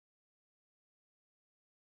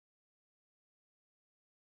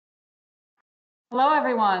Hello,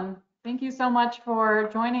 everyone. Thank you so much for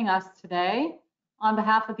joining us today. On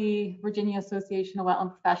behalf of the Virginia Association of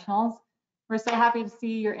Wetland Professionals, we're so happy to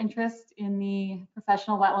see your interest in the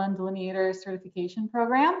Professional Wetland Delineator certification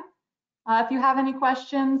program. If you have any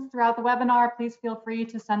questions throughout the webinar, please feel free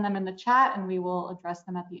to send them in the chat and we will address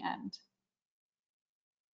them at the end.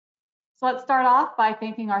 So let's start off by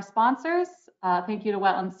thanking our sponsors. Thank you to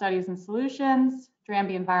Wetland Studies and Solutions,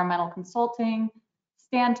 Dranby Environmental Consulting,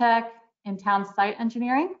 Stantec, and Town Site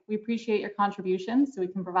Engineering. We appreciate your contributions so we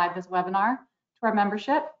can provide this webinar to our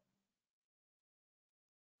membership.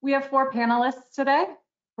 We have 4 panelists today.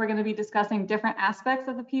 We're going to be discussing different aspects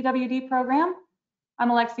of the PWD program.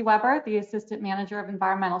 I'm Alexi Weber, the Assistant Manager of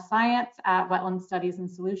Environmental Science at Wetland Studies and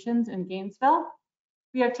Solutions in Gainesville.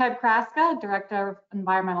 We have Ted Kraska, Director of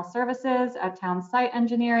Environmental Services at Town Site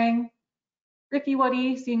Engineering, Ricky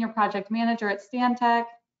Woody, Senior Project Manager at Stantec,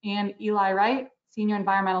 and Eli Wright, Senior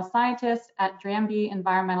Environmental Scientist at Dranby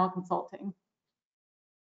Environmental Consulting.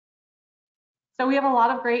 So we have a lot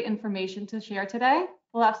of great information to share today.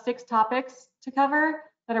 We'll have 6 topics to cover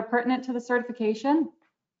that are pertinent to the certification.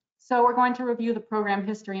 So we're going to review the program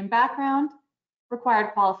history and background,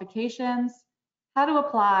 required qualifications, how to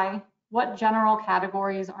apply, what general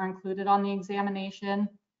categories are included on the examination,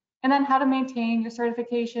 and then how to maintain your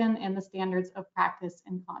certification and the standards of practice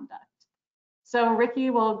and conduct. So Ricky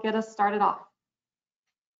will get us started off.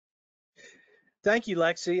 Thank you,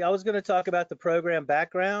 Lexi. I was going to talk about the program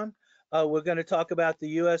background. We're going to talk about the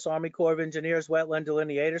U.S. Army Corps of Engineers Wetland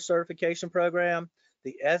Delineator Certification Program,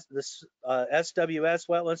 the SWS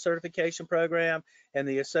Wetland Certification Program, and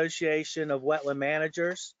the Association of Wetland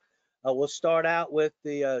Managers. We'll start out with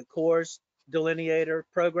the Corps Delineator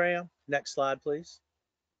Program. Next slide, please.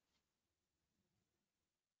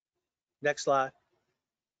 Next slide.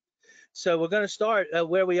 So we're going to start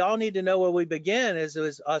where we all need to know where we begin is it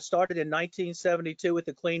was started in 1972 with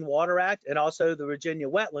the Clean Water Act and also the Virginia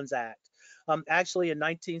Wetlands Act. Actually, in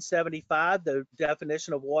 1975, the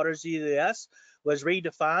definition of waters UUS was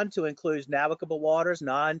redefined to include navigable waters,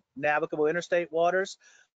 non-navigable interstate waters,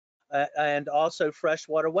 and also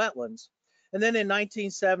freshwater wetlands. And then in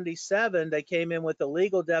 1977, they came in with the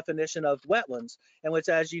legal definition of wetlands, and which,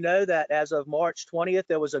 as you know, that as of March 20th,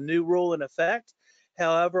 there was a new rule in effect.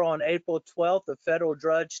 However, on April 12th, the federal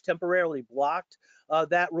judge temporarily blocked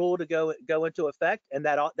that rule to go into effect, and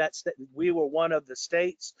we were one of the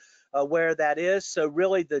states where that is. So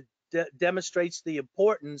really, demonstrates the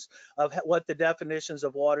importance of what the definitions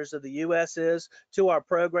of waters of the U.S. is to our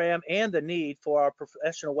program and the need for our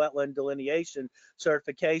professional wetland delineation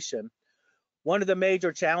certification. One of the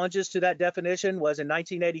major challenges to that definition was in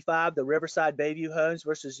 1985, the Riverside Bayview Homes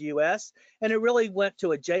versus U.S., and it really went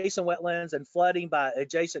to adjacent wetlands and flooding by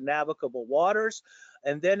adjacent navigable waters.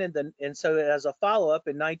 And then so as a follow-up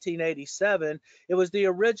in 1987, it was the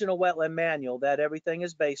original wetland manual that everything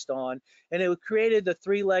is based on, and it created the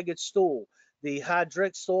 3-legged stool, the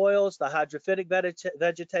hydric soils, the hydrophytic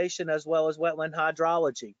vegetation, as well as wetland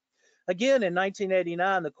hydrology. Again, in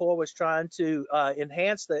 1989, the Corps was trying to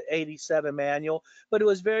enhance the 87 manual, but it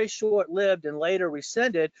was very short-lived and later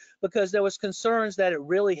rescinded because there was concerns that it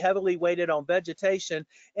really heavily weighted on vegetation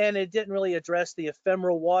and it didn't really address the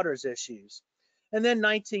ephemeral waters issues. And then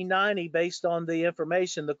 1990, based on the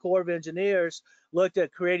information, the Corps of Engineers looked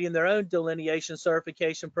at creating their own delineation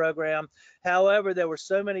certification program. However, there were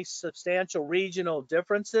so many substantial regional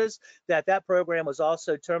differences that program was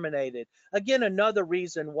also terminated. Again, another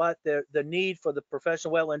reason why the need for the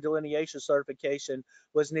professional wetland delineation certification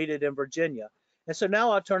was needed in Virginia. And so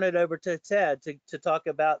now I'll turn it over to Ted to talk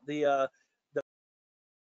about the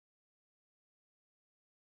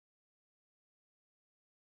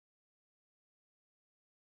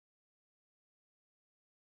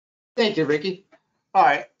Thank you, Ricky. All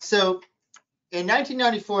right, so in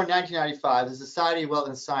 1994 and 1995, the Society of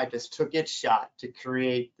Wetland Scientists took its shot to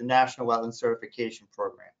create the National Wetland Certification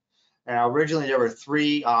Program. And originally there were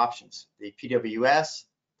 3 options, the PWS,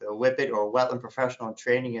 the WIPIT or Wetland Professional in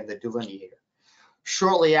Training, and the Delineator.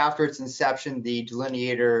 Shortly after its inception, the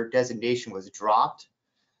Delineator designation was dropped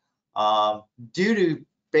due to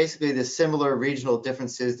basically the similar regional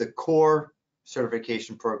differences the Corps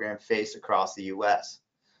certification program faced across the U.S.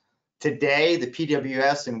 Today, the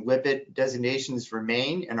PWS and WIPIT designations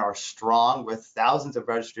remain and are strong with thousands of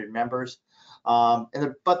registered members, but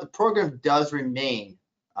the program does remain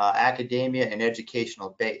academia and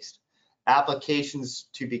educational based. Applications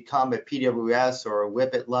to become a PWS or a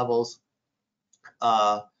WIPIT levels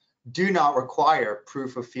do not require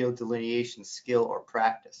proof of field delineation skill or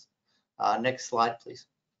practice. Next slide, please.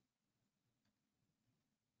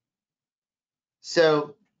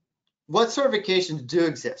 So what certifications do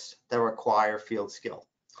exist that require field skill?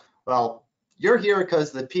 Well, you're here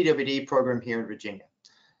because of the PWD program here in Virginia.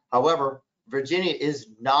 However, Virginia is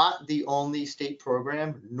not the only state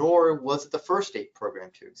program, nor was it the first state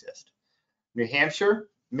program to exist. New Hampshire,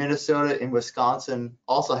 Minnesota, and Wisconsin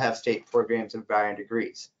also have state programs of varying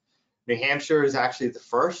degrees. New Hampshire is actually the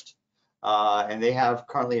first, and they have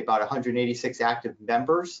currently about 186 active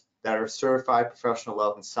members that are certified professional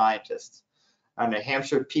wetland scientists. New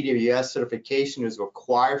Hampshire PWS certification is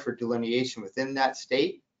required for delineation within that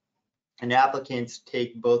state, and applicants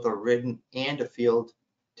take both a written and a field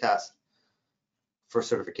test for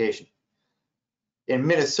certification. In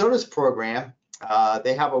Minnesota's program,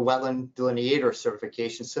 they have a wetland delineator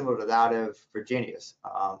certification similar to that of Virginia's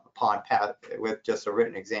upon pass with just a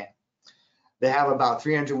written exam. They have about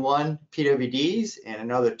 301 PWDs and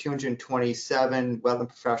another 227 wetland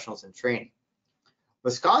professionals in training.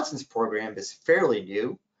 Wisconsin's program is fairly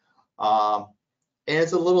new, and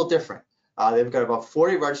it's a little different. They've got about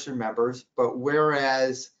 40 registered members, but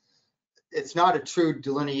whereas it's not a true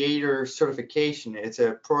delineator certification, it's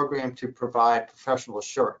a program to provide professional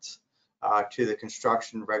assurance to the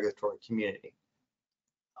construction regulatory community.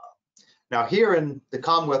 Now here in the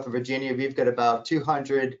Commonwealth of Virginia, we've got about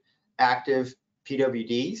 200 active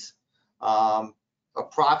PWDs.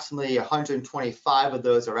 Approximately 125 of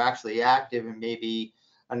those are actually active, and maybe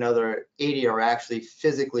another 80 are actually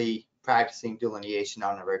physically practicing delineation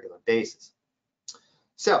on a regular basis.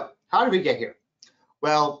 So how did we get here?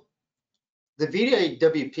 Well, the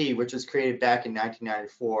VAWP, which was created back in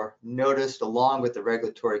 1994, noticed along with the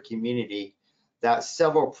regulatory community that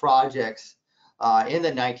several projects in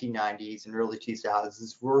the 1990s and early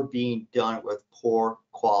 2000s were being done with poor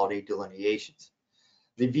quality delineations.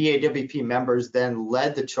 The VAWP members then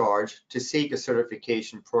led the charge to seek a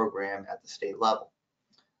certification program at the state level.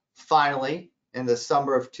 Finally, in the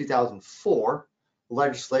summer of 2004,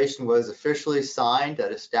 legislation was officially signed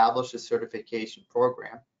that established a certification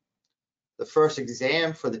program. The first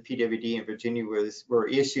exam for the PWD in Virginia were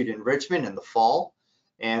issued in Richmond in the fall,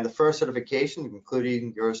 and the first certification,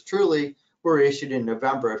 including yours truly, were issued in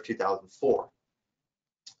November of 2004.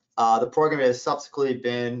 The program has subsequently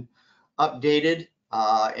been updated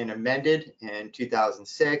and amended in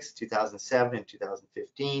 2006, 2007, and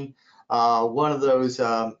 2015. One of those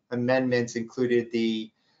amendments included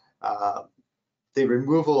the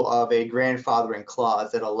removal of a grandfathering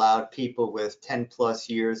clause that allowed people with 10 plus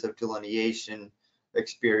years of delineation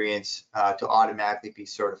experience to automatically be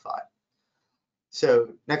certified.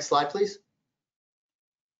 So next slide, please.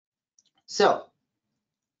 So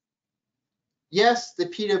yes, the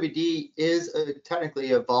PWD is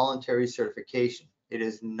technically a voluntary certification. It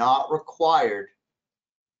is not required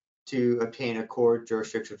to obtain a court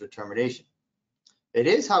jurisdictional determination. It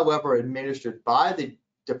is, however, administered by the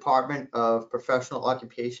Department of Professional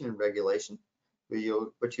Occupation and Regulation,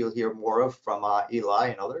 which you'll hear more of from Eli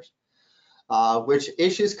and others, which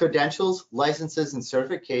issues credentials, licenses, and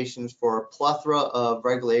certifications for a plethora of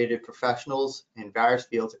regulated professionals in various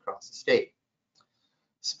fields across the state.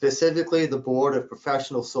 Specifically, the Board of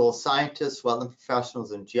Professional Soil Scientists, Wetland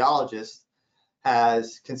Professionals, and Geologists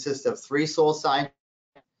consists of 3 soil scientists,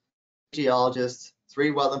 geologists,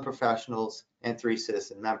 3 wetland professionals, and 3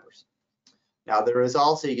 citizen members. Now there is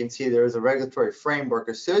also, you can see there is a regulatory framework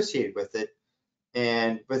associated with it,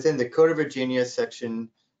 and within the Code of Virginia, section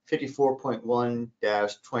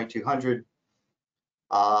 54.1-2200,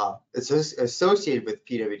 it's associated with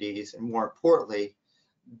PWDs, and more importantly,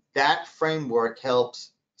 that framework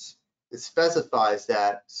it specifies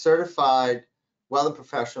that certified wetland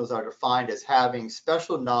professionals are defined as having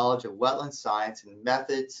special knowledge of wetland science and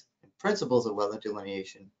methods and principles of wetland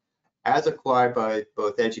delineation as acquired by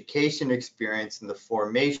both education and experience in the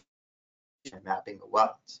formation and mapping of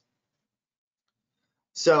wetlands.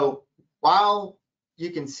 So while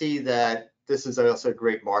you can see that this is also a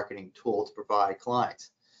great marketing tool to provide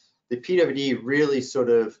clients, the PWD really sort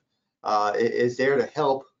of is there to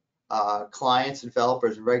help clients,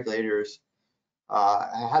 developers, and regulators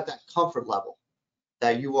have that comfort level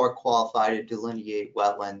that you are qualified to delineate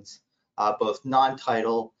wetlands, both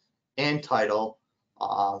non-tidal and tidal,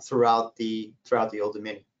 throughout the Old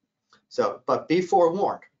Dominion. So, but be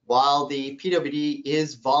forewarned, while the PWD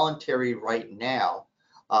is voluntary right now,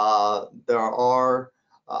 that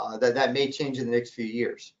may change in the next few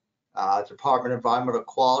years. Department of Environmental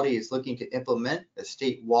Quality is looking to implement a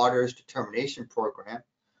state waters determination program.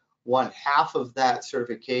 1/2 of that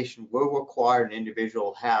certification will require an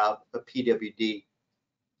individual have a PWD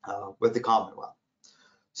with the Commonwealth.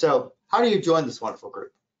 So how do you join this wonderful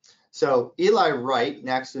group? So Eli Wright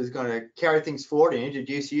next is going to carry things forward and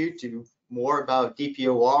introduce you to more about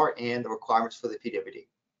DPOR and the requirements for the PWD.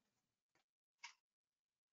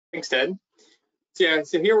 Thanks, Ted. So yeah,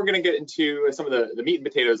 so here we're going to get into some of the meat and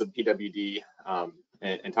potatoes of PWD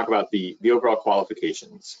and talk about the overall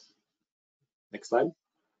qualifications. Next slide.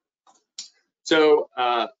 So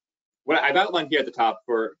what I've outlined here at the top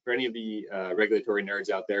for any of the regulatory nerds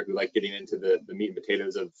out there who like getting into the meat and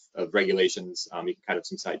potatoes of regulations, you can kind of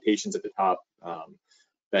some citations at the top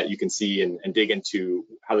that you can see and dig into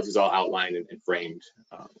how this is all outlined and framed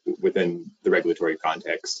within the regulatory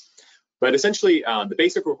context. But essentially, the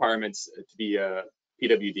basic requirements to be a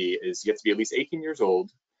PWD is you have to be at least 18 years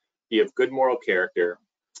old, be of good moral character,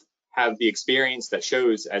 have the experience that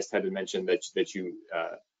shows, as Ted had mentioned, that you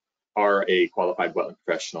are a qualified wetland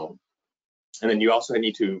professional. And then you also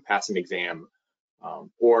need to pass an exam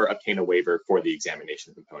or obtain a waiver for the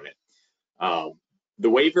examination component. The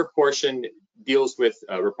waiver portion deals with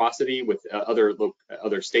reciprocity with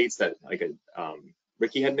other states that, like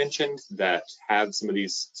Ricky had mentioned, that have some of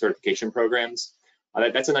these certification programs.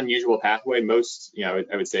 That's an unusual pathway. Most,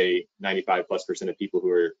 I would say 95+% of people who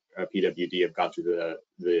are PWD have gone through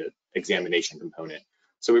the examination component.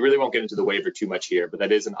 So we really won't get into the waiver too much here, but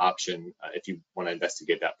that is an option if you want to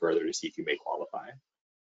investigate that further to see if you may qualify.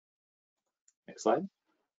 Next slide.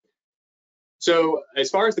 So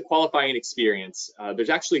as far as the qualifying experience,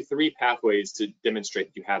 there's actually 3 pathways to demonstrate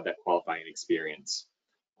that you have that qualifying experience.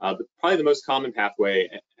 Probably the most common pathway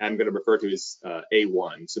I'm going to refer to is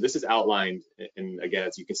A1. So this is outlined, and again,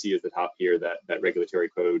 as you can see at the top here, that regulatory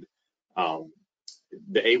code.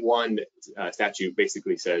 The A1 statute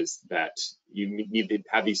basically says that you need to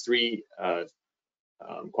have these 3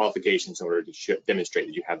 qualifications in order to demonstrate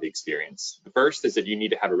that you have the experience. The first is that you need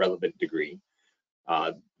to have a relevant degree.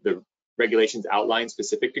 The regulations outline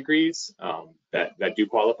specific degrees that do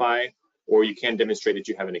qualify, or you can demonstrate that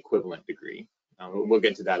you have an equivalent degree. We'll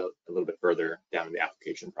get into that a little bit further down in the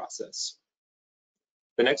application process.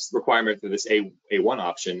 The next requirement for this A1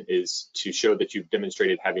 option is to show that you've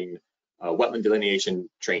demonstrated having wetland delineation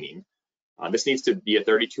training. This needs to be a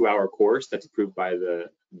 32-hour course that's approved by the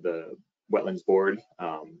Wetlands Board,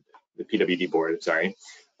 the PWD Board, sorry,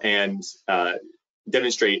 and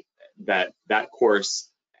demonstrate that course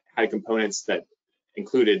had components that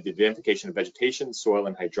included the identification of vegetation, soil,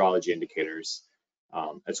 and hydrology indicators,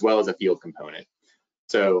 as well as a field component.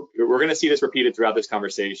 So we're going to see this repeated throughout this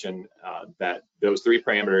conversation, that those 3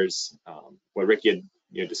 parameters, what Ricky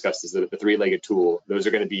had discussed as the 3-legged tool, those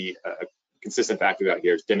are going to be a consistent factor out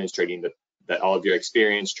here, is demonstrating that all of your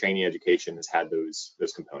experience, training, education has had those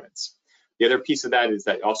components. The other piece of that is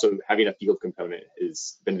that also having a field component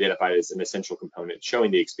has been identified as an essential component,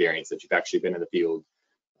 showing the experience that you've actually been in the field,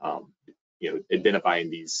 identifying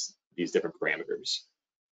these different parameters.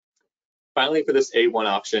 Finally, for this A1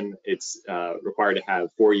 option, it's required to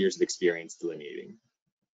have 4 years of experience delineating.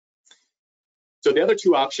 So the other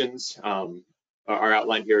 2 options are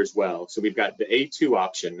outlined here as well. So we've got the A2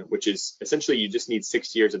 option, which is essentially you just need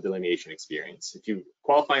 6 years of delineation experience. If you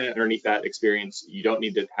qualify underneath that experience, you don't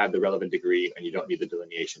need to have the relevant degree and you don't need the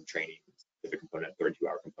delineation training, the component,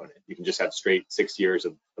 32-hour component. You can just have straight 6 years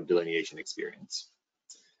of delineation experience.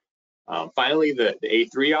 Finally, the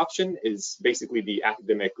A3 option is basically the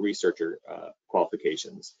academic researcher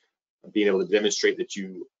qualifications, being able to demonstrate that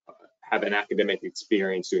you have an academic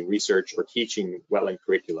experience doing research or teaching wetland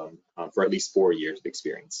curriculum for at least 4 years of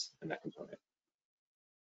experience in that component.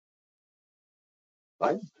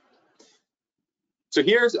 Slide. So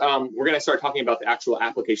here's, we're going to start talking about the actual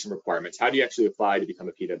application requirements. How do you actually apply to become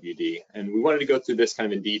a PWD? And we wanted to go through this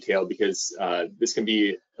kind of in detail because this can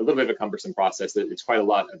be a little bit of a cumbersome process. It's quite a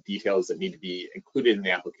lot of details that need to be included in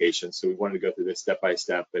the application. So we wanted to go through this step by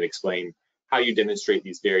step and explain how you demonstrate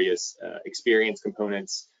these various experience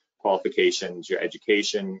components, qualifications, your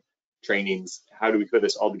education, trainings. How do we put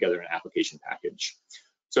this all together in an application package?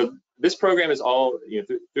 So this program is all,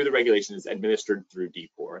 through the regulation, is administered through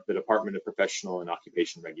DPOR, the Department of Professional and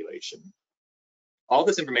Occupation Regulation. All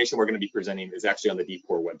this information we're going to be presenting is actually on the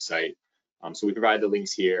DPOR website. So we provide the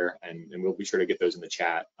links here, and we'll be sure to get those in the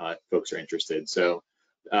chat if folks are interested. So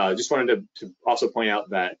just wanted to also point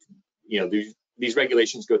out that, these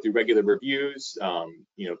regulations go through regular reviews.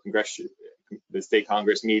 The state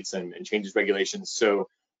Congress meets and changes regulations. So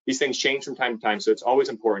these things change from time to time, so it's always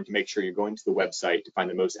important to make sure you're going to the website to find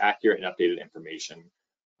the most accurate and updated information.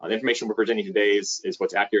 The information we're presenting today is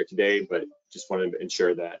what's accurate today, but just wanted to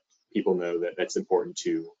ensure that people know that that's important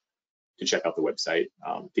to check out the website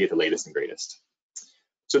to get the latest and greatest.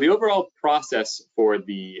 So the overall process for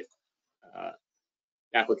the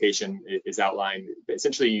application is outlined.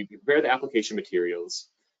 Essentially, you prepare the application materials,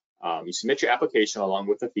 you submit your application along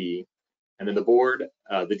with the fee, And then the board,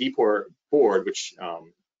 the DPOR board, which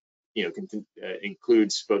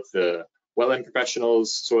includes both the wetland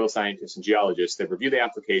professionals, soil scientists, and geologists that review the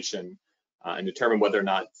application and determine whether or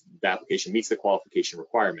not the application meets the qualification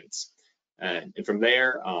requirements. And from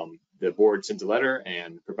there, the board sends a letter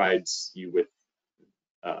and provides you with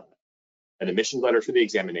an admission letter for the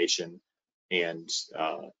examination and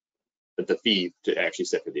the fee to actually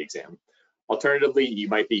sit for the exam. Alternatively, you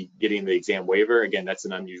might be getting the exam waiver. Again, that's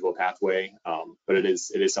an unusual pathway, but it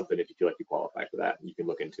is something if you feel like you qualify for that, you can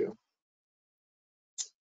look into.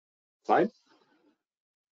 Slide.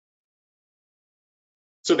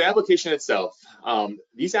 So the application itself,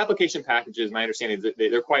 these application packages, my understanding is that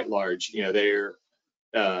they're quite large. They're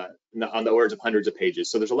on the orders of hundreds of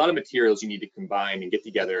pages. So there's a lot of materials you need to combine and get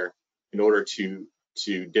together in order to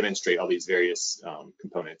demonstrate all these various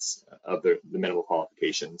components of the minimal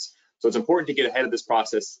qualifications. So it's important to get ahead of this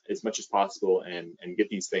process as much as possible and get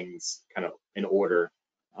these things kind of in order.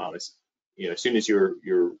 As soon as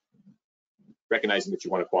you're recognizing that you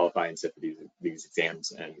want to qualify and sit for these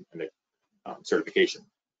exams and the certification.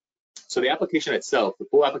 So the application itself, the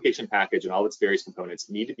full application package and all its various components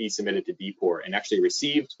need to be submitted to DPOR and actually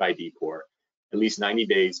received by DPOR at least 90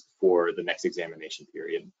 days before the next examination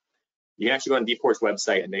period. You can actually go on DPOR's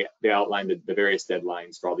website and they outline the various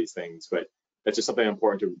deadlines for all these things, but that's just something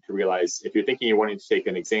important to realize. If you're thinking you're wanting to take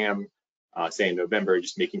an exam, say in November,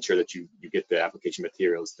 just making sure that you get the application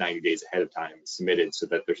materials 90 days ahead of time submitted so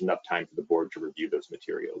that there's enough time for the board to review those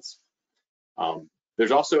materials.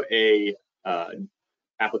 There's also a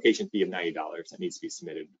application fee of $90 that needs to be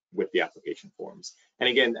submitted with the application forms. And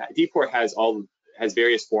again, DPOR has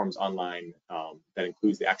various forms online that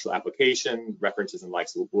includes the actual application, references, and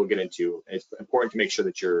likes we'll get into. It's important to make sure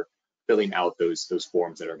that you're filling out those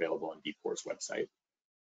forms that are available on DPOR's website.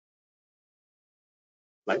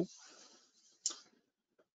 Slide.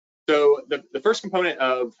 So the first component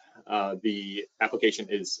of the application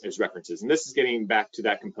is references. And this is getting back to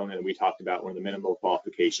that component that we talked about where the minimal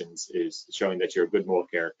qualifications is showing that you're a good moral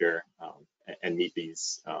character and meet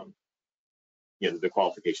these, the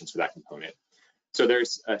qualifications for that component. So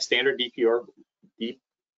there's a standard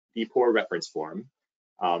DPOR reference form.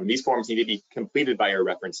 These forms need to be completed by your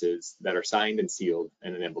references that are signed and sealed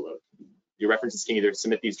in an envelope. Your references can either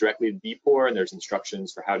submit these directly to DPOR, and there's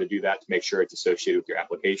instructions for how to do that to make sure it's associated with your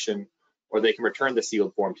application, or they can return the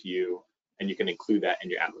sealed form to you, and you can include that in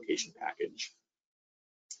your application package.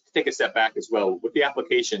 To take a step back as well, with the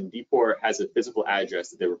application, DPOR has a physical address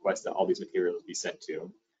that they request that all these materials be sent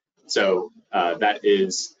to. So that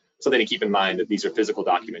is something to keep in mind, that these are physical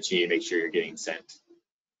documents you need to make sure you're getting sent.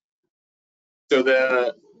 So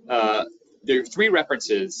there are 3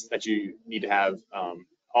 references that you need to have.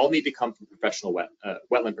 All need to come from professional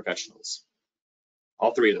wetland professionals.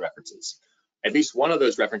 All 3 of the references. At least one of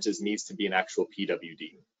those references needs to be an actual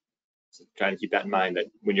PWD. So trying to keep that in mind, that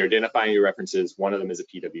when you're identifying your references, one of them is a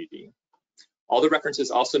PWD. All the references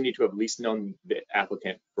also need to have at least known the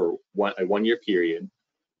applicant for a 1-year period,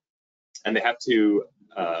 and they have to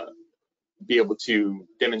be able to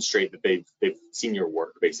demonstrate that they've seen your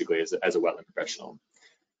work basically as a wetland professional.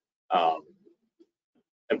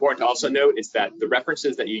 Important to also note is that the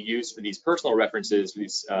references that you use for these personal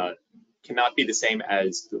references cannot be the same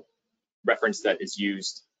as the reference that is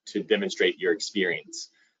used to demonstrate your experience.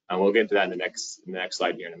 We'll get into that in the next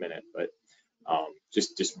slide here in a minute, but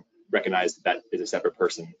just recognize that is a separate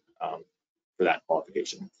person for that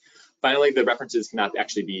qualification. Finally, the references cannot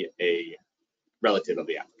actually be a relative of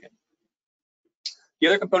the applicant. The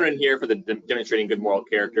other component in here for the demonstrating good moral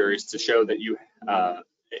character is to show that you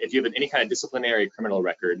if you have any kind of disciplinary criminal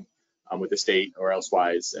record with the state or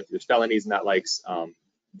elsewise, if there's felonies and that likes,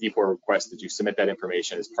 DPOR requests that you submit that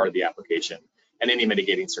information as part of the application and any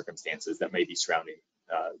mitigating circumstances that may be surrounding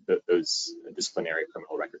those disciplinary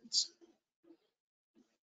criminal records.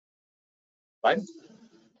 Slide.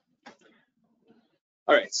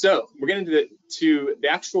 All right, so we're getting to the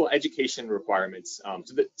actual education requirements.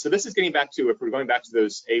 So this is getting back to, if we're going back to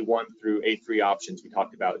those A1 through A3 options we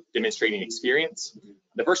talked about, demonstrating experience.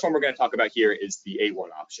 The first one we're going to talk about here is the A1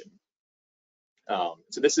 option.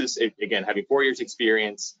 So this is, again, having 4 years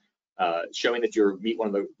experience, showing that you meet one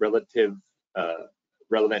of the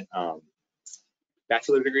relevant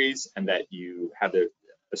bachelor degrees and that you have the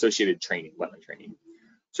associated training, wetland training.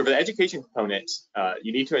 So for the education component,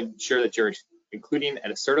 you need to ensure that you're including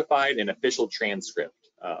a certified and official transcript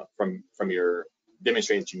from your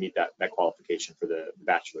demonstrating that you meet that qualification for the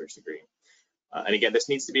bachelor's degree. And again, this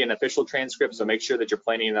needs to be an official transcript, so make sure that you're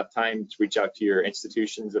planning enough time to reach out to your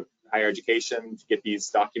institutions of higher education to get these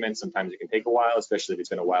documents. Sometimes it can take a while, especially if it's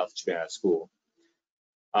been a while since you've been out of school.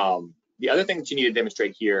 The other thing that you need to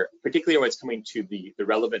demonstrate here, particularly when it's coming to the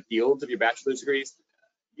relevant fields of your bachelor's degrees,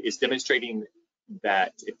 is demonstrating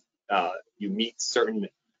that if you meet certain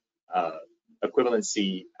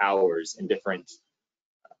equivalency hours in different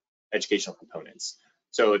educational components.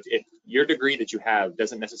 So if your degree that you have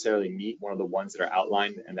doesn't necessarily meet one of the ones that are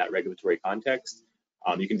outlined in that regulatory context,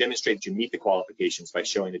 you can demonstrate that you meet the qualifications by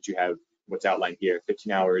showing that you have what's outlined here: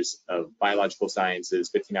 15 hours of biological sciences,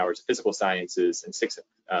 15 hours of physical sciences, and 6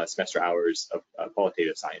 semester hours of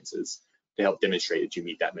qualitative sciences to help demonstrate that you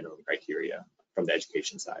meet that minimum criteria from the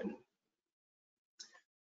education side.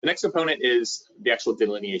 The next component is the actual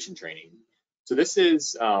delineation training. So this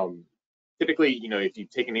is typically, if you've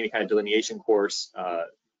taken any kind of delineation course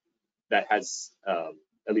that has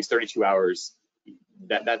at least 32 hours,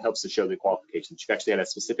 that helps to show the qualifications. You've actually had a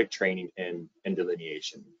specific training in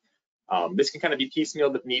delineation. This can kind of be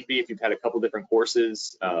piecemealed if need be. If you've had a couple different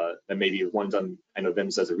courses, then maybe one's on, I know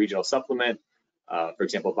VIMS does a regional supplement. For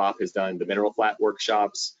example, VAWP has done the mineral flat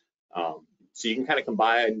workshops. So you can kind of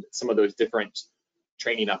combine some of those different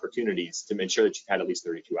training opportunities to ensure that you've had at least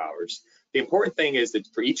 32 hours. The important thing is that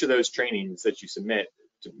for each of those trainings that you submit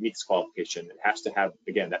to meet this qualification, it has to have,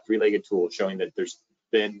 again, that three-legged tool showing that there's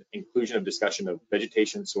been inclusion of discussion of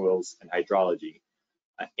vegetation, soils, and hydrology,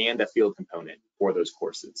 and a field component for those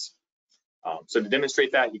courses. So to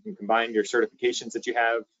demonstrate that, you can combine your certifications that you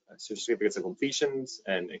have, certificates of completions,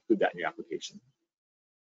 and include that in your application.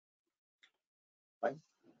 Fine.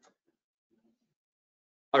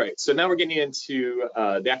 All right, so now we're getting into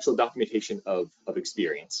the actual documentation of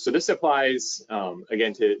experience. So this applies,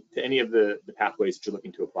 again, to any of the pathways that you're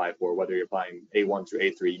looking to apply for, whether you're applying A1 through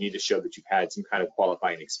A3, you need to show that you've had some kind of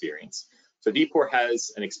qualifying experience. So DPOR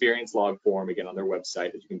has an experience log form, again, on their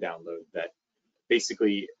website that you can download that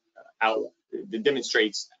basically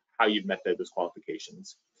demonstrates how you've met those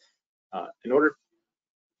qualifications. In order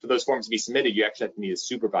for those forms to be submitted, you actually have to need a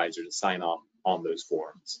supervisor to sign off on those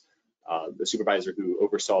forms. The supervisor who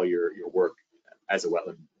oversaw your work as a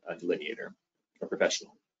wetland delineator or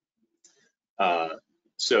professional.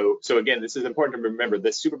 So again, this is important to remember.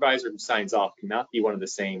 The supervisor who signs off cannot be one of the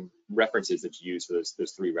same references that you use for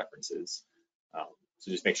those 3 references. So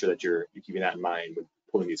just make sure that you're keeping that in mind when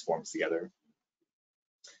pulling these forms together.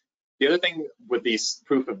 The other thing with these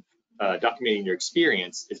proof of documenting your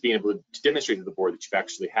experience is being able to demonstrate to the board that you've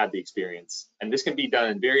actually had the experience. And this can be done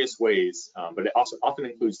in various ways, but it also often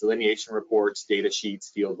includes delineation reports, data sheets,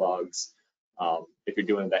 field logs, if you're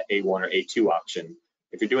doing the A1 or A2 option.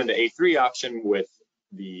 If you're doing the A3 option with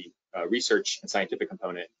the research and scientific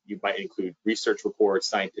component, you might include research reports,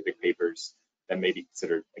 scientific papers that may be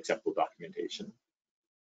considered acceptable documentation.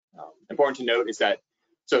 Important to note is that,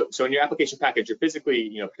 so in your application package, you're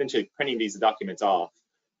physically, potentially printing these documents off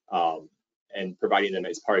and providing them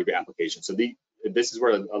as part of your application. So this is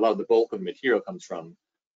where a lot of the bulk of the material comes from.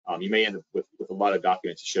 You may end up with a lot of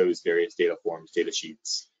documents that shows various data forms, data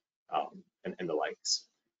sheets, and the likes.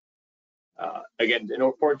 Again, an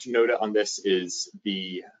important to note on this is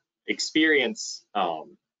the experience.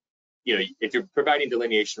 If you're providing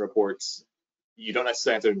delineation reports, you don't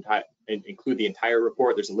necessarily have to include the entire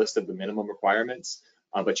report. There's a list of the minimum requirements,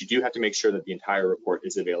 but you do have to make sure that the entire report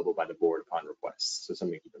is available by the board upon request. So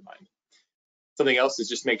something to keep in mind. Something else is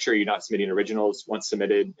just make sure you're not submitting originals. Once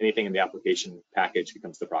submitted, anything in the application package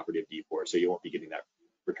becomes the property of DPOR, so you won't be getting that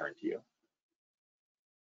returned to you.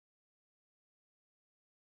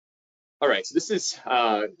 All right, so this is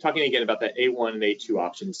talking again about the A1 and A2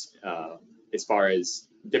 options as far as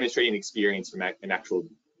demonstrating experience from an actual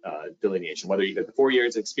delineation, whether you get the 4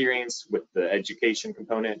 years experience with the education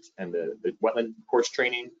component and the wetland course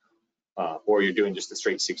training, or you're doing just a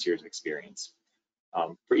straight 6 years of experience.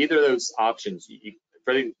 For either of those options, you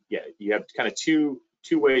have kind of two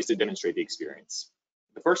ways to demonstrate the experience.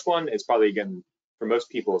 The first one is probably, again, for most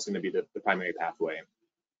people, it's going to be the primary pathway,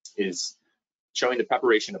 is showing the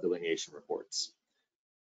preparation of delineation reports.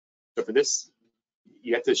 So for this,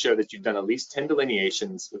 you have to show that you've done at least 10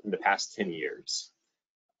 delineations within the past 10 years.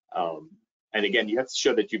 And again, you have to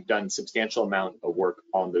show that you've done substantial amount of work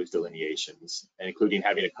on those delineations, including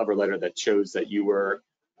having a cover letter that shows that you were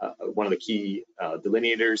one of the key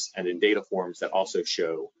delineators, and in data forms that also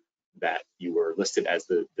show that you were listed as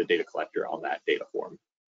the data collector on that data form.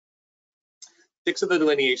 6 of the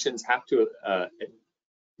delineations have to at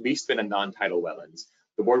least been in non-tidal wetlands.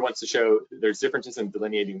 The board wants to show there's differences in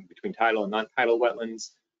delineating between tidal and non-tidal wetlands,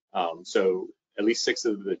 so at least 6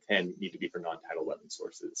 of the 10 need to be for non-tidal wetland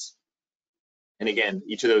sources. And again,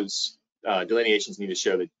 each of those delineations need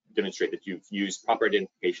to demonstrate that you've used proper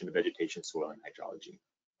identification of vegetation, soil, and hydrology.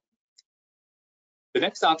 The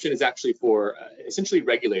next option is actually for essentially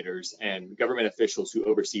regulators and government officials who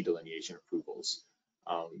oversee delineation approvals.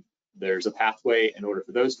 There's a pathway in order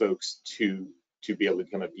for those folks to be able to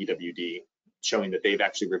become a PWD, showing that they've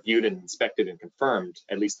actually reviewed and inspected and confirmed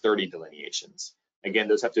at least 30 delineations. Again,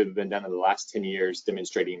 those have to have been done in the last 10 years,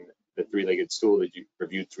 demonstrating the three-legged stool that you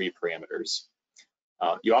reviewed 3 parameters.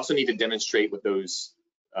 You also need to demonstrate with those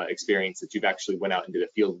experience that you've actually went out and did a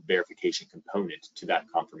field verification component to that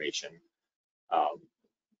confirmation.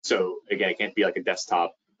 So again, it can't be like a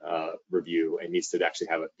desktop review. It needs to actually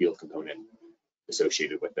have a field component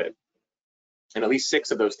associated with it. And at least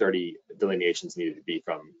 6 of those 30 delineations needed to be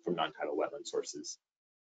from non-tidal wetland sources,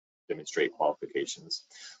 demonstrate qualifications.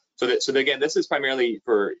 So again, this is primarily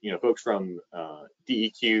for folks from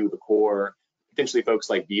DEQ, the Corps, potentially folks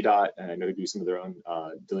like VDOT, and I know they do some of their own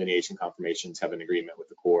delineation confirmations, have an agreement with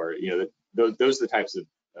the Corps. Those are the types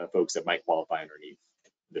of folks that might qualify underneath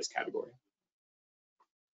this category.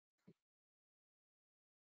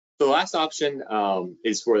 So the last option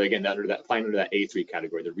is for, again, applying under that A3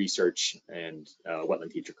 category, the research and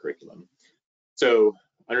wetland teacher curriculum. So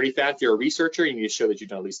underneath that, if you're a researcher, you need to show that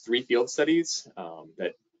you've done at least 3 field studies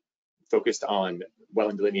that focused on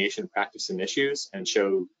wetland delineation practice and issues, and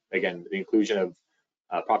show, again, the inclusion of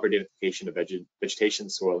proper identification of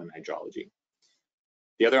vegetation, soil, and hydrology.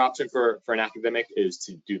 The other option for an academic is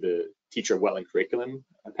to do the teacher of wetland curriculum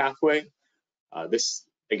pathway. This,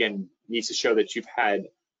 again, needs to show that you've had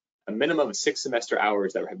a minimum of 6 semester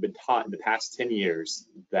hours that have been taught in the past 10 years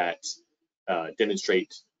that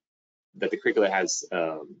demonstrate that the curricula has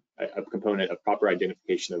a component of proper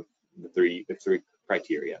identification of the three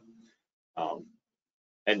criteria.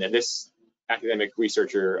 And then this academic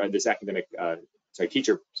researcher,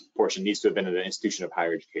 teacher portion needs to have been at an institution of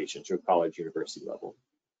higher education, so college, university level.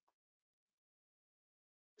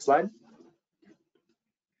 Slide.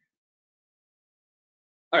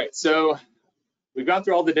 All right, so we've gone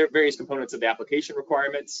through all the various components of the application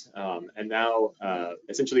requirements, and now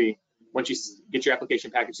essentially, once you get your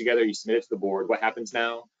application package together, you submit it to the board. What happens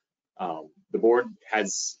now? The board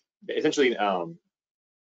has essentially,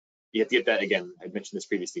 you have to get that, again, I mentioned this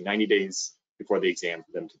previously, 90 days before the exam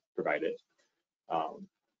for them to provide it.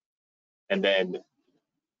 And then the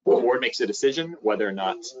board makes a decision whether or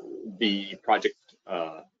not the project,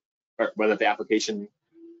 or whether the application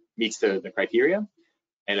meets the criteria.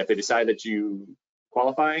 And if they decide that you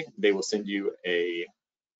qualify, they will send you a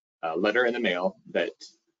letter in the mail that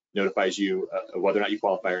notifies you whether or not you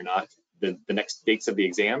qualify or not, the next dates of the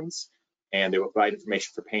exams, and they will provide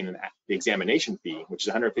information for paying the examination fee, which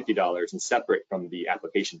is $150 and separate from the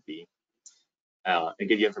application fee, and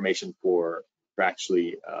give you information for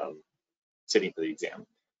actually sitting for the exam.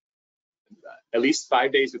 At least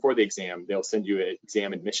 5 days before the exam, they'll send you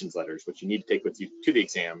exam admissions letters, which you need to take with you to the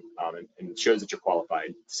exam, and it shows that you're qualified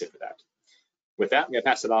to sit for that. With that, I'm going to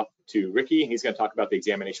pass it off to Ricky, and he's going to talk about the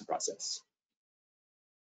examination process.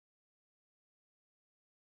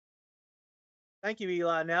 Thank you,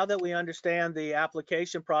 Eli. Now that we understand the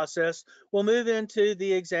application process, we'll move into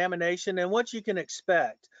the examination and what you can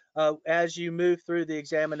expect as you move through the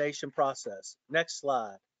examination process. Next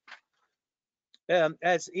slide.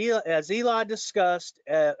 As Eli discussed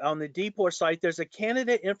on the DPOR site, there's a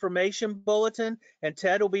candidate information bulletin, and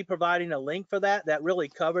Ted will be providing a link for that. That really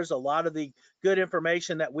covers a lot of the good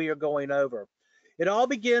information that we are going over. It all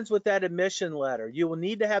begins with that admission letter. You will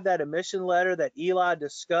need to have that admission letter that Eli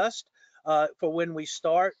discussed for when we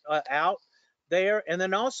start out there. And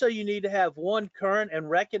then also you need to have one current and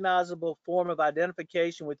recognizable form of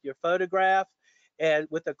identification with your photograph and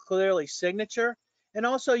with a clearly signature. And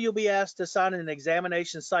also you'll be asked to sign an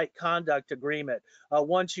examination site conduct agreement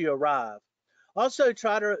once you arrive. Also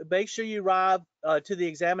try to make sure you arrive to the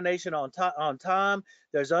examination on time.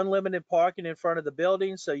 There's unlimited parking in front of the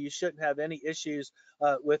building, so you shouldn't have any issues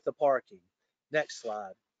with the parking. Next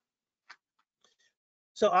slide.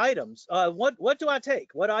 So items, what do I take?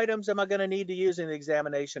 What items am I going to need to use in the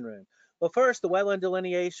examination room? Well, first, the wetland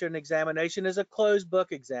delineation examination is a closed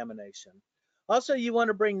book examination. Also, you want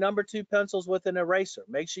to bring number 2 pencils with an eraser.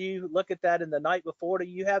 Make sure you look at that in the night before that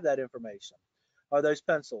you have that information, or those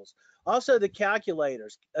pencils. Also, the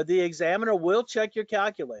calculators. The examiner will check your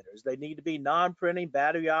calculators. They need to be non-printing,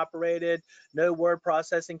 battery operated, no word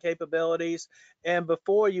processing capabilities. And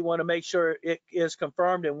before, you want to make sure it is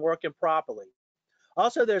confirmed and working properly.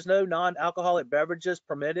 Also, there's no non-alcoholic beverages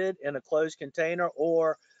permitted in a closed container,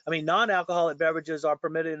 or, I mean, non-alcoholic beverages are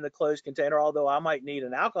permitted in the closed container, although I might need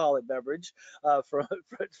an alcoholic beverage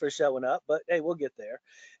for showing up, but hey, we'll get there.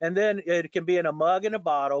 And then it can be in a mug and a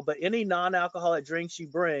bottle, but any non-alcoholic drinks you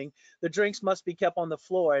bring, the drinks must be kept on the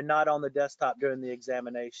floor and not on the desktop during the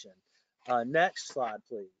examination. Next slide,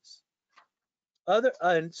 please.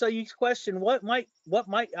 And so you question, what might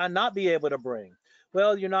I not be able to bring?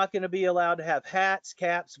 Well, you're not going to be allowed to have hats,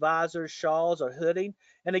 caps, visors, shawls, or hooding.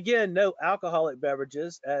 And again, no alcoholic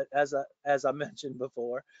beverages, as I mentioned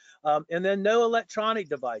before. And then no electronic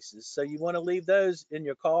devices. So you want to leave those in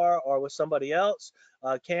your car or with somebody else.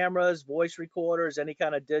 Cameras, voice recorders, any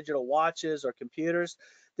kind of digital watches or computers.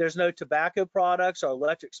 There's no tobacco products or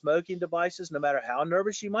electric smoking devices, no matter how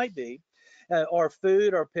nervous you might be. Or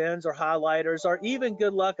food or pens or highlighters or even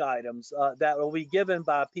good luck items that will be given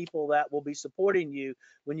by people that will be supporting you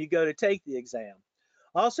when you go to take the exam.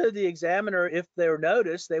 Also, the examiner, if they're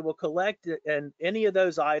noticed, they will collect any of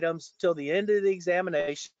those items till the end of the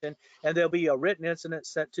examination, and there'll be a written incident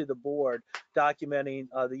sent to the board documenting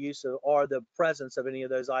the use of or the presence of any of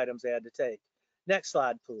those items they had to take. Next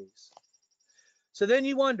slide, please. So then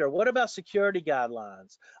you wonder, what about security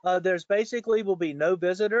guidelines? There's basically will be no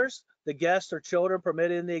visitors, the guests or children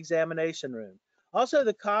permitted in the examination room. Also,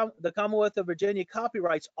 the Commonwealth of Virginia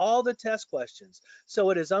copyrights all the test questions, so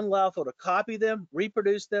it is unlawful to copy them,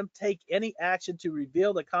 reproduce them, take any action to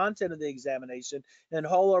reveal the content of the examination in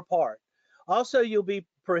whole or part. Also, you'll be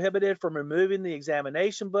prohibited from removing the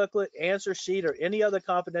examination booklet, answer sheet, or any other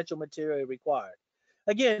confidential material required.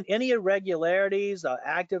 Again, any irregularities,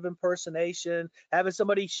 active impersonation, having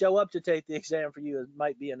somebody show up to take the exam for you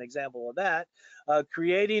might be an example of that.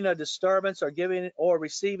 Creating a disturbance or giving or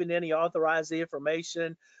receiving any authorized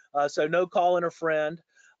information, so no calling a friend,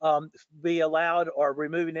 be allowed, or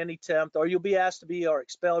removing any temp, or you'll be asked to be or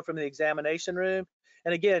expelled from the examination room.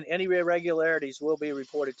 And again, any irregularities will be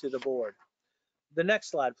reported to the board. The next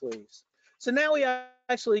slide, please. So now we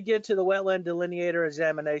actually get to the wetland delineator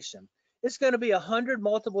examination. It's going to be 100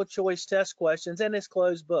 multiple choice test questions, and it's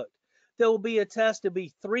closed booked. There will be a test to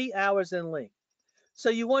be 3 hours in length.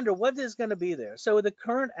 So you wonder what is going to be there. So the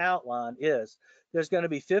current outline is there's going to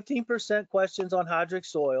be 15% questions on hydric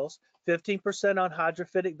soils, 15% on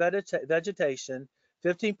hydrophytic vegetation,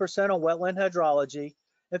 15% on wetland hydrology,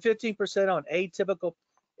 and 15% on atypical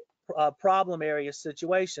problem area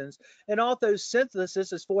situations, and also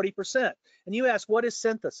synthesis is 40%. And you ask, what is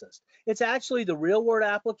synthesis? It's actually the real world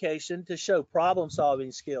application to show problem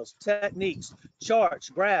solving skills, techniques, charts,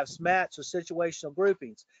 graphs, maps, or situational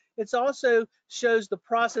groupings. It also shows the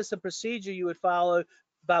process and procedure you would follow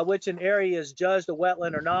by which an area is judged a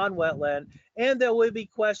wetland or non-wetland, and there will be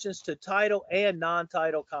questions to title and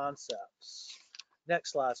non-title concepts.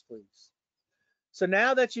 Next slide, please. So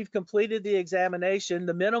now that you've completed the examination,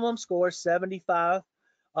 the minimum score is 75.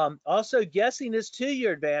 Also, guessing is to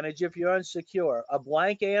your advantage if you're unsecure. A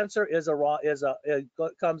blank answer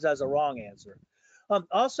comes as a wrong answer.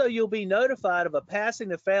 Also, you'll be notified of a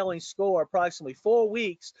passing or failing score approximately 4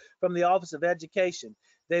 weeks from the Office of Education.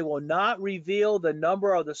 They will not reveal the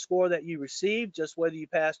number or the score that you received, just whether you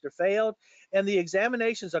passed or failed. And the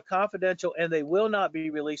examinations are confidential and they will not be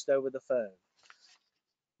released over the phone.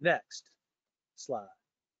 Next slide,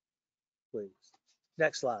 please.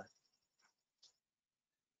 Next slide.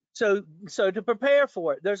 So to prepare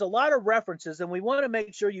for it, there's a lot of references, and we want to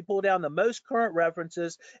make sure you pull down the most current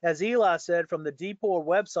references, as Eli said, from the DPOR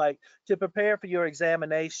website to prepare for your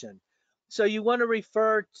examination. So you want to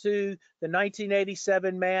refer to the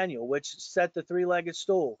 1987 manual, which set the three-legged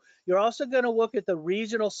stool. You're also going to look at the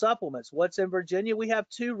regional supplements. What's in Virginia? We have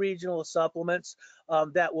 2 regional supplements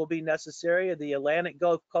that will be necessary, the Atlantic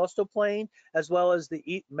Gulf Coastal Plain, as well as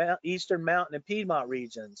the Eastern Mountain and Piedmont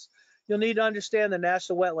regions. You'll need to understand the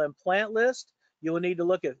National Wetland Plant List. You will need to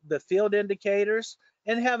look at the field indicators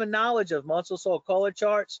and have a knowledge of Munsell soil color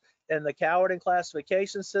charts and the Cowardin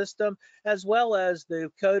classification system, as well as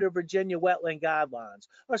the Code of Virginia Wetland Guidelines,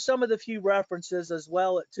 are some of the few references as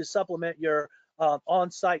well to supplement your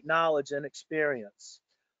on-site knowledge and experience.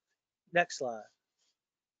 Next slide.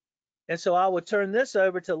 And so I will turn this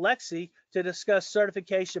over to Lexi to discuss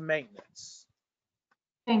certification maintenance.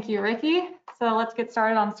 Thank you, Ricky. So let's get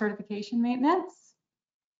started on certification maintenance.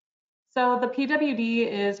 So the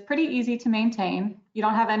PWD is pretty easy to maintain. You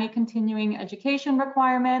don't have any continuing education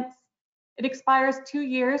requirements. It expires 2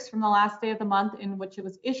 years from the last day of the month in which it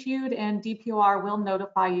was issued, and DPOR will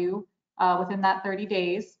notify you within that 30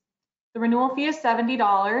 days. The renewal fee is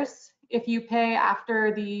 $70. If you pay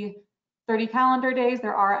after the 30 calendar days,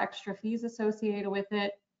 there are extra fees associated with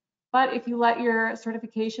it. But if you let your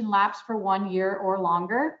certification lapse for 1 year or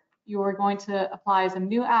longer, you are going to apply as a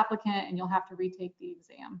new applicant and you'll have to retake the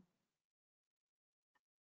exam.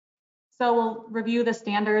 So we'll review the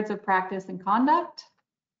standards of practice and conduct.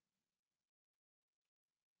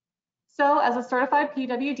 So as a certified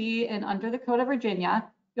PWD and under the Code of Virginia,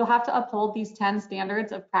 you'll have to uphold these 10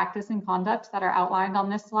 standards of practice and conduct that are outlined on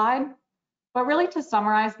this slide. But really, to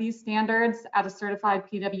summarize these standards at a certified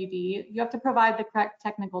PWD, you have to provide the correct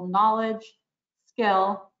technical knowledge,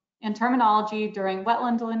 skill, and terminology during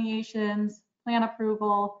wetland delineations, plan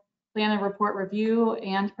approval, plan and report review,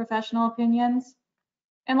 and professional opinions.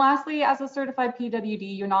 And lastly, as a certified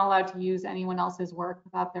PWD, you're not allowed to use anyone else's work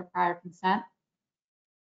without their prior consent.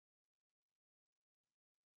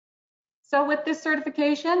 So with this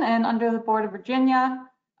certification and under the Board of Virginia,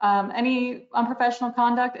 any unprofessional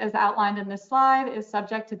conduct as outlined in this slide is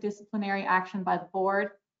subject to disciplinary action by the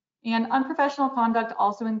board. And unprofessional conduct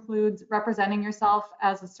also includes representing yourself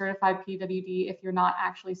as a certified PWD if you're not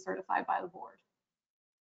actually certified by the board.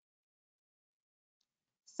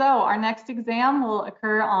 So our next exam will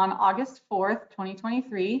occur on August 4th,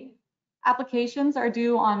 2023. Applications are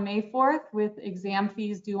due on May 4th with exam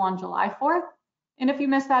fees due on July 4th. And if you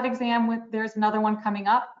miss that exam, there's another one coming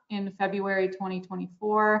up in February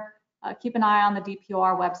 2024. Keep an eye on the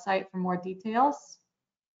DPOR website for more details.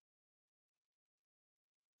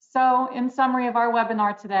 So in summary of our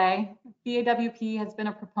webinar today, VAWP has been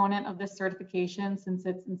a proponent of this certification since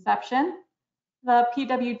its inception. The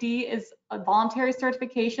PWD is a voluntary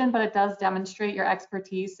certification, but it does demonstrate your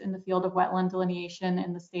expertise in the field of wetland delineation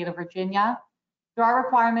in the state of Virginia. There are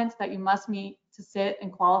requirements that you must meet to sit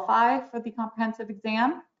and qualify for the comprehensive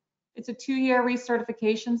exam. It's a 2-year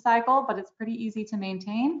recertification cycle, but it's pretty easy to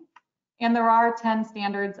maintain. And there are 10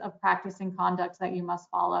 standards of practice and conduct that you must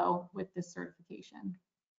follow with this certification.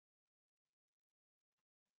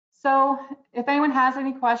 So if anyone has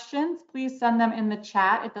any questions, please send them in the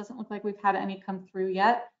chat. It doesn't look like we've had any come through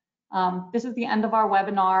yet. This is the end of our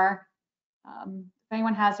webinar. If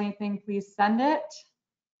anyone has anything, please send it.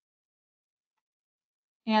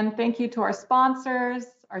 And thank you to our sponsors,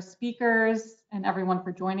 our speakers, and everyone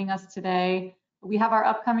for joining us today. We have our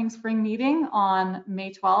upcoming spring meeting on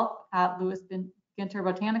May 12th at Lewis Ginter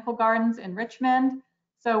Botanical Gardens in Richmond.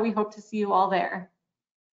 So we hope to see you all there.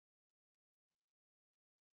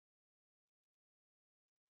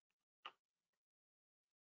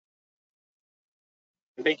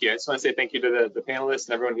 Thank you. I just want to say thank you to the panelists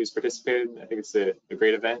and everyone who's participated. I think it's a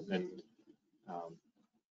great event. And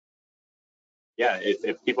yeah,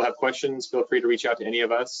 if people have questions, feel free to reach out to any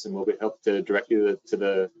of us and we'll help to direct you to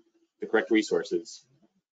the correct resources.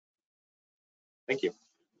 Thank you.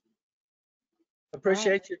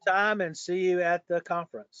 Appreciate your time and see you at the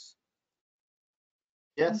conference.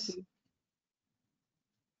 Yes.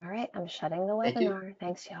 All right, I'm shutting the Thank you. webinar.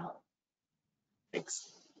 Thanks, y'all.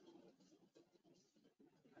 Thanks.